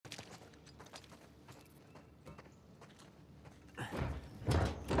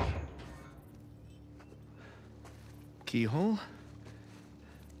Keyhole.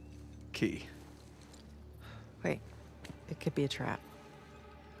 Key. Wait, it could be a trap.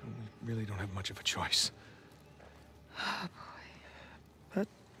 We really don't have much of a choice. Oh, boy. But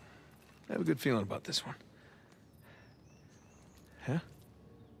I have a good feeling about this one. Huh?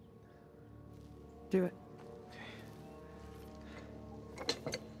 Do it.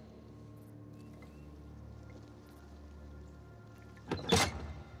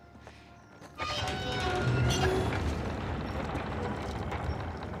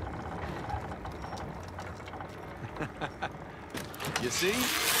 You see?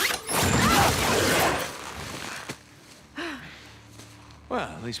 Well,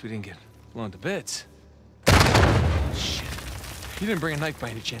 at least we didn't get blown to bits. Shit. You didn't bring a knife by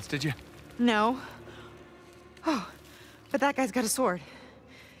any chance, did you? No. Oh, but that guy's got a sword.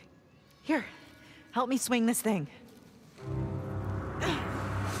 Here, help me swing this thing.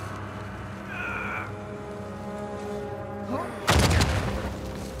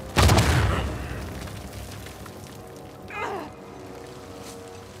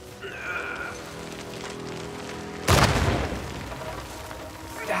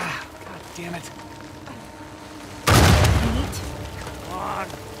 God damn it. Nate? Come on.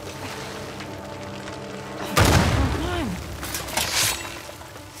 Come on.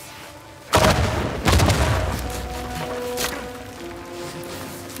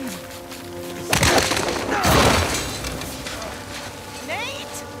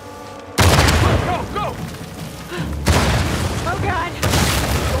 Nate! Go, go! Oh, God!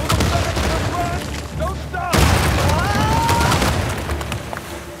 Don't stop!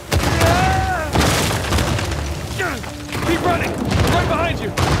 Keep running! Right behind you!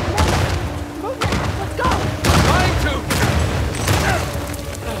 Move it! Let's go! Trying to!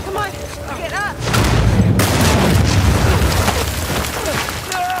 Come on, get up!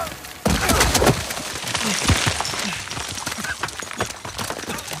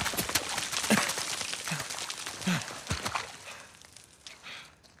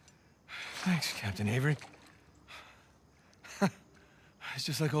 Thanks, Captain Avery. It's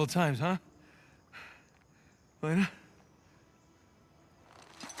just like old times, huh? Lena?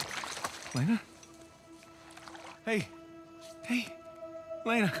 Lena? Hey. Hey.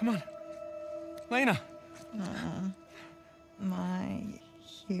 Lena, come on. Lena. My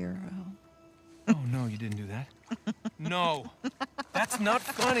hero. Oh, no, you didn't do that. No. That's not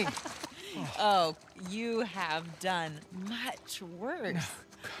funny. Oh, you have done much worse.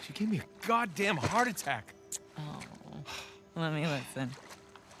 Gosh, you gave me a goddamn heart attack. Oh, let me listen.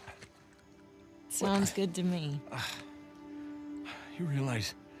 Sounds good to me. You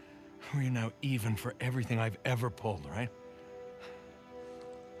realize we're now even for everything I've ever pulled, right?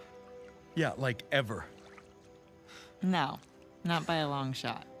 Yeah, like ever. No, not by a long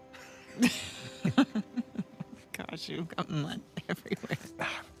shot. Gosh, you've got mud everywhere.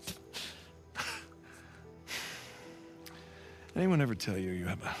 Anyone ever tell you you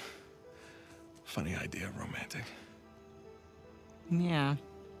have a funny idea of romantic? Yeah,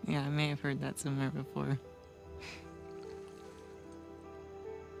 I may have heard that somewhere before.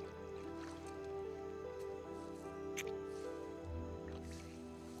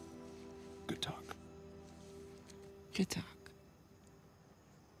 Good talk. Good talk.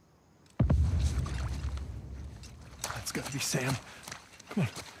 That's gotta be Sam. Come on.